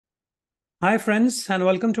Hi friends, and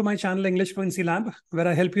welcome to my channel English Fluency Lab, where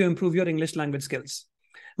I help you improve your English language skills.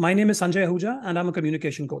 My name is Sanjay Ahuja and I'm a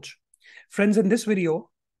communication coach. Friends, in this video,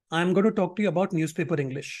 I'm going to talk to you about newspaper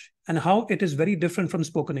English and how it is very different from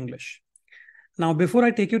spoken English. Now, before I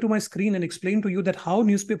take you to my screen and explain to you that how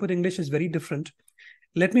newspaper English is very different,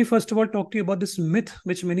 let me first of all talk to you about this myth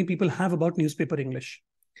which many people have about newspaper English.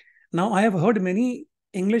 Now, I have heard many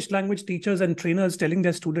English language teachers and trainers telling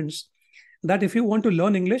their students that if you want to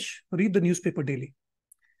learn English, read the newspaper daily.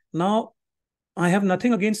 Now, I have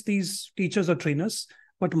nothing against these teachers or trainers,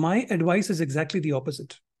 but my advice is exactly the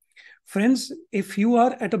opposite. Friends, if you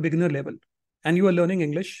are at a beginner level and you are learning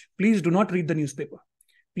English, please do not read the newspaper.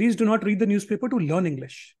 Please do not read the newspaper to learn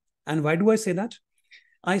English. And why do I say that?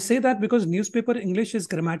 I say that because newspaper English is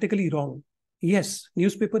grammatically wrong. Yes,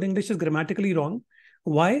 newspaper English is grammatically wrong.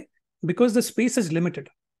 Why? Because the space is limited.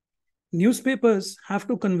 Newspapers have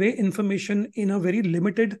to convey information in a very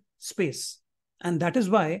limited space. And that is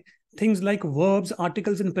why things like verbs,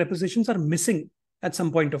 articles, and prepositions are missing at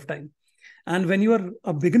some point of time. And when you are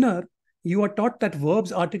a beginner, you are taught that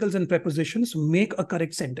verbs, articles, and prepositions make a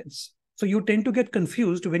correct sentence. So you tend to get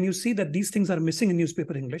confused when you see that these things are missing in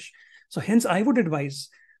newspaper English. So hence, I would advise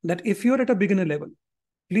that if you're at a beginner level,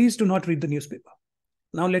 please do not read the newspaper.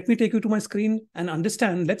 Now, let me take you to my screen and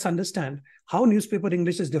let's understand how newspaper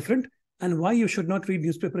English is different and why you should not read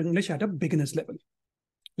newspaper English at a beginner's level.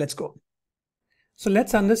 Let's go. So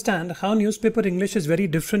let's understand how newspaper English is very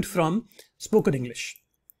different from spoken English.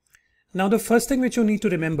 Now, the first thing which you need to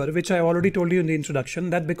remember, which I already told you in the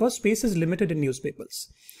introduction, that because space is limited in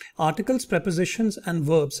newspapers, articles, prepositions, and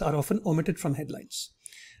verbs are often omitted from headlines.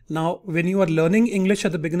 Now, when you are learning English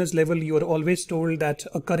at the beginner's level, you are always told that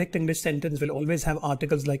a correct English sentence will always have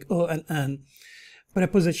articles like and an,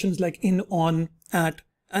 prepositions like in, on, at,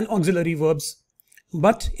 and auxiliary verbs.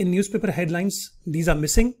 But in newspaper headlines, these are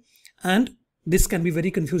missing, and this can be very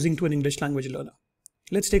confusing to an English language learner.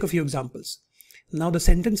 Let's take a few examples. Now, the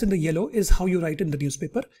sentence in the yellow is how you write in the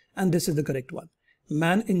newspaper, and this is the correct one.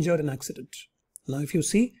 Man injured in accident. Now, if you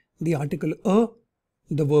see the article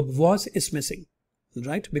the verb was is missing,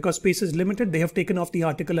 right? Because space is limited, they have taken off the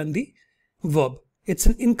article and the verb. It's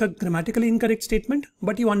an grammatically incorrect statement,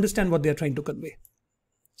 but you understand what they are trying to convey.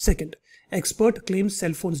 Second, expert claims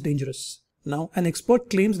cell phones dangerous. Now, an expert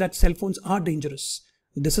claims that cell phones are dangerous.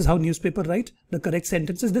 This is how newspaper write. The correct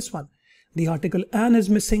sentence is this one. The article an is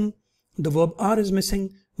missing, the verb are is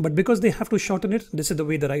missing, but because they have to shorten it, this is the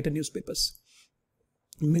way they write in newspapers.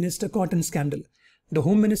 Minister caught in scandal. The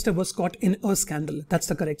Home Minister was caught in a scandal. That's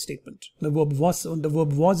the correct statement. The verb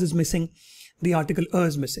was is missing. The article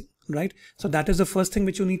is missing, right? So that is the first thing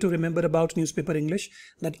which you need to remember about newspaper English,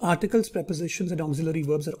 that articles, prepositions, and auxiliary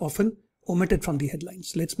verbs are often omitted from the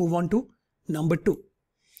headlines. Let's move on to number 2.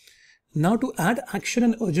 Now, to add action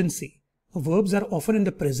and urgency, verbs are often in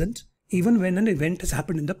the present even when an event has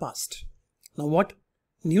happened in the past. Now, what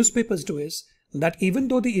newspapers do is that even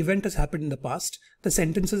though the event has happened in the past, the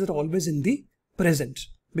sentences are always in the present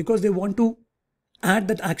because they want to add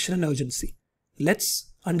that action and urgency.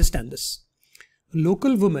 Let's understand this.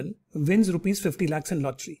 Local woman wins rupees 50 lakhs in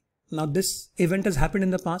lottery. Now, this event has happened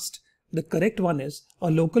in the past. The correct one is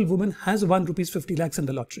a local woman has won rupees 50 lakhs in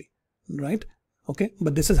the lottery, right? Okay,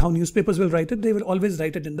 but this is how newspapers will write it. They will always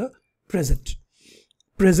write it in the present.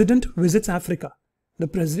 President visits Africa. The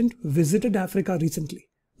president visited Africa recently,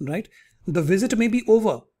 right? The visit may be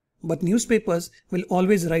over, but newspapers will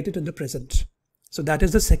always write it in the present. So that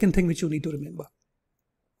is the second thing which you need to remember.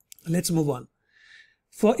 Let's move on.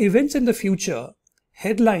 For events in the future,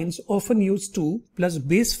 headlines often use to plus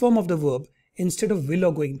base form of the verb instead of will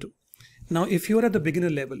or going to. Now, if you are at the beginner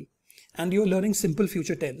level and you are learning simple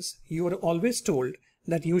future tense, you are always told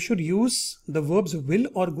that you should use the verbs will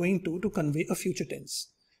or going to convey a future tense.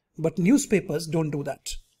 But newspapers don't do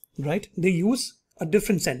that, right? They use a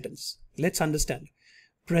different sentence. Let's understand.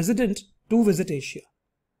 President to visit Asia.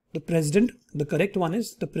 The correct one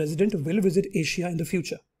is the president will visit Asia in the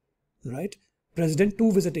future, right? President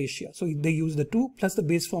to visit Asia. So they use the to plus the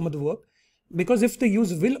base form of the verb, because if they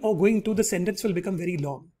use will or going to, the sentence will become very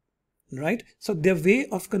long, right? So their way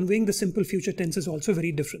of conveying the simple future tense is also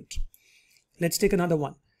very different. Let's take another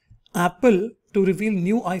one. Apple to reveal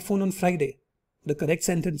new iPhone on Friday. The correct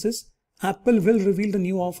sentence is Apple will reveal the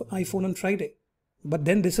new iPhone on Friday. But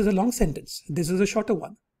then this is a long sentence. This is a shorter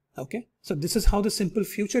one. Okay. So this is how the simple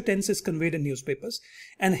future tense is conveyed in newspapers.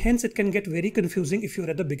 And hence it can get very confusing if you're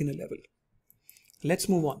at the beginner level. Let's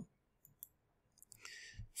move on.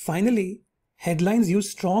 Finally, headlines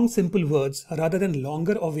use strong simple words rather than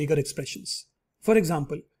longer or vaguer expressions. For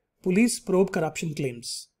example, police probe corruption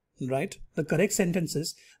claims. Right? The correct sentence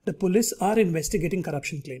is the police are investigating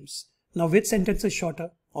corruption claims. Now, which sentence is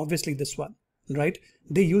shorter? Obviously this one, right?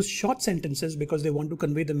 They use short sentences because they want to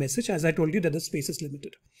convey the message. As I told you that the space is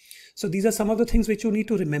limited. So these are some of the things which you need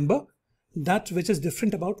to remember, that which is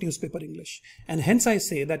different about newspaper English. And hence I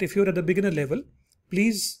say that if you're at the beginner level,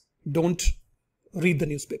 please don't read the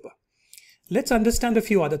newspaper. Let's understand a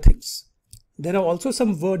few other things. There are also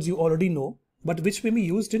some words you already know, but which may be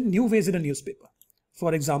used in new ways in a newspaper.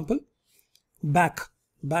 For example, back.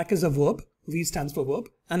 Back is a verb. V stands for verb,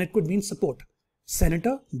 and it could mean support.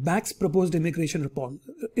 Senator backs proposed immigration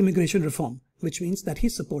reform, which means that he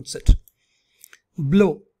supports it.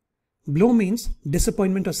 Blow. Blow means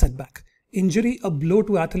disappointment or setback. Injury, a blow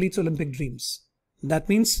to athlete's Olympic dreams. That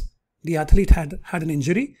means the athlete had an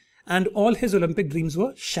injury and all his Olympic dreams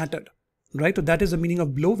were shattered. Right? So that is the meaning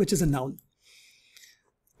of blow, which is a noun.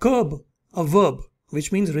 Curb, a verb,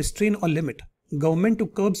 which means restrain or limit. Government to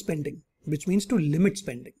curb spending, which means to limit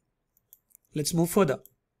spending. Let's move further.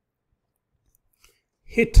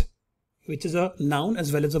 Hit, which is a noun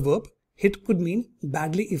as well as a verb. Hit could mean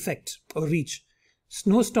badly affect or reach.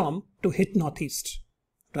 Snowstorm, to hit northeast.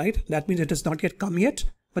 Right? That means it has not yet come yet,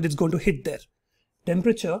 but it's going to hit there.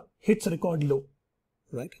 Temperature hits record low.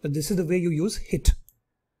 Right? But this is the way you use hit.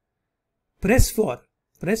 Press for.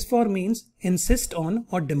 Press for means insist on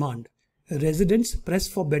or demand. Residents press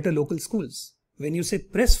for better local schools. When you say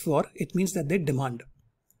press for, it means that they demand.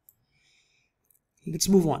 Let's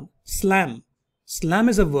move on. Slam. Slam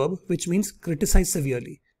is a verb which means criticize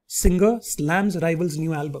severely. Singer slams rival's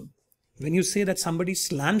new album. When you say that somebody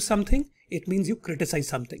slams something, it means you criticize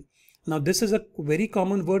something. Now this is a very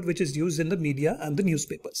common word which is used in the media and the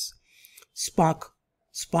newspapers. Spark.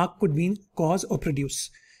 Spark could mean cause or produce.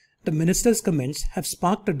 The minister's comments have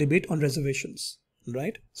sparked a debate on reservations.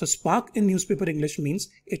 Right? So spark in newspaper English means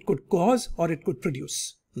it could cause or it could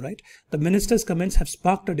produce. Right? The minister's comments have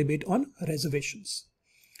sparked a debate on reservations.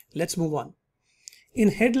 Let's move on. In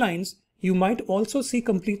headlines, you might also see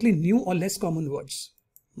completely new or less common words.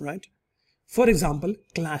 Right? For example,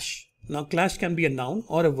 clash. Now clash can be a noun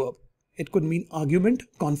or a verb. It could mean argument,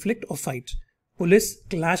 conflict or fight. Police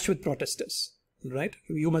clash with protesters. Right?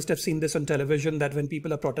 You must have seen this on television that when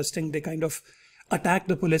people are protesting, they kind of attack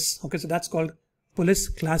the police. Okay, so that's called police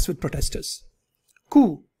clash with protesters.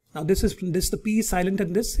 Coup. Now this the P is silent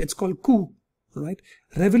in this. It's called coup. Right?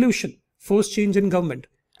 Revolution. Forced change in government.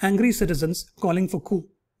 Angry citizens calling for coup,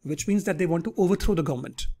 which means that they want to overthrow the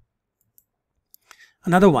government.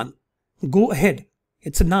 Another one. Go ahead.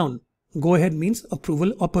 It's a noun. Go ahead means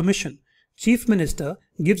approval or permission. Chief Minister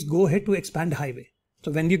gives go ahead to expand highway.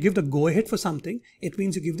 So when you give the go ahead for something, it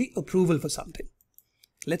means you give the approval for something.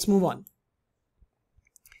 Let's move on.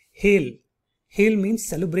 Hail. Hail means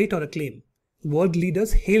celebrate or acclaim. World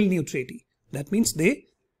leaders hail new treaty. That means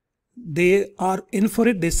they are in for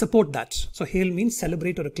it, they support that. So hail means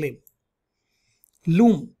celebrate or acclaim.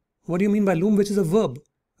 Loom. What do you mean by loom, which is a verb?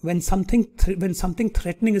 When something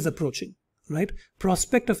threatening is approaching. Right?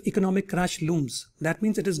 Prospect of economic crash looms. That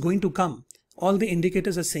means it is going to come. All the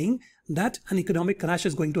indicators are saying that an economic crash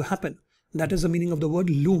is going to happen. That is the meaning of the word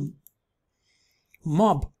loom.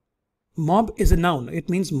 Mob. Mob is a noun. It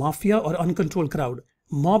means mafia or uncontrolled crowd.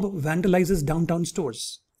 Mob vandalizes downtown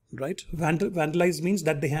stores. Right? Vandalize means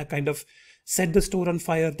that they have kind of set the store on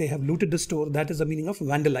fire. They have looted the store. That is the meaning of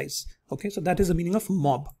vandalize. Okay, so that is the meaning of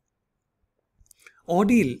mob.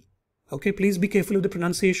 Ordeal. Okay, please be careful with the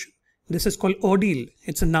pronunciation. This is called ordeal.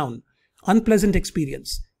 It's a noun. Unpleasant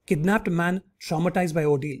experience. Kidnapped man traumatized by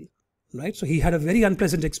ordeal. Right? So he had a very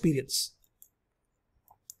unpleasant experience.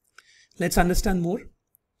 Let's understand more.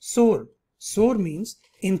 Soar. Soar means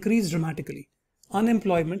increase dramatically.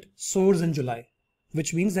 Unemployment soars in July,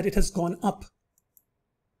 which means that it has gone up.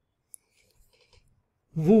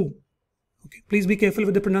 Woo. Okay, please be careful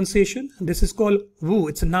with the pronunciation. This is called woo.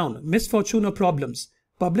 It's a noun. Misfortune or problems.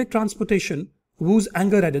 Public transportation woos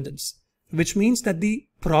anger residents, which means that the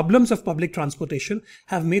problems of public transportation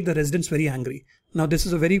have made the residents very angry. Now, this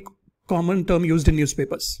is a very common term used in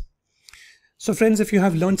newspapers. So friends, if you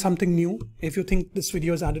have learned something new, if you think this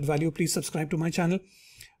video has added value, please subscribe to my channel.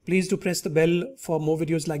 Please do press the bell for more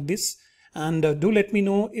videos like this. And do let me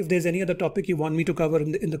know if there's any other topic you want me to cover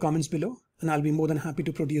in the comments below. And I'll be more than happy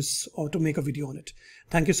to produce or to make a video on it.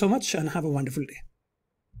 Thank you so much and have a wonderful day.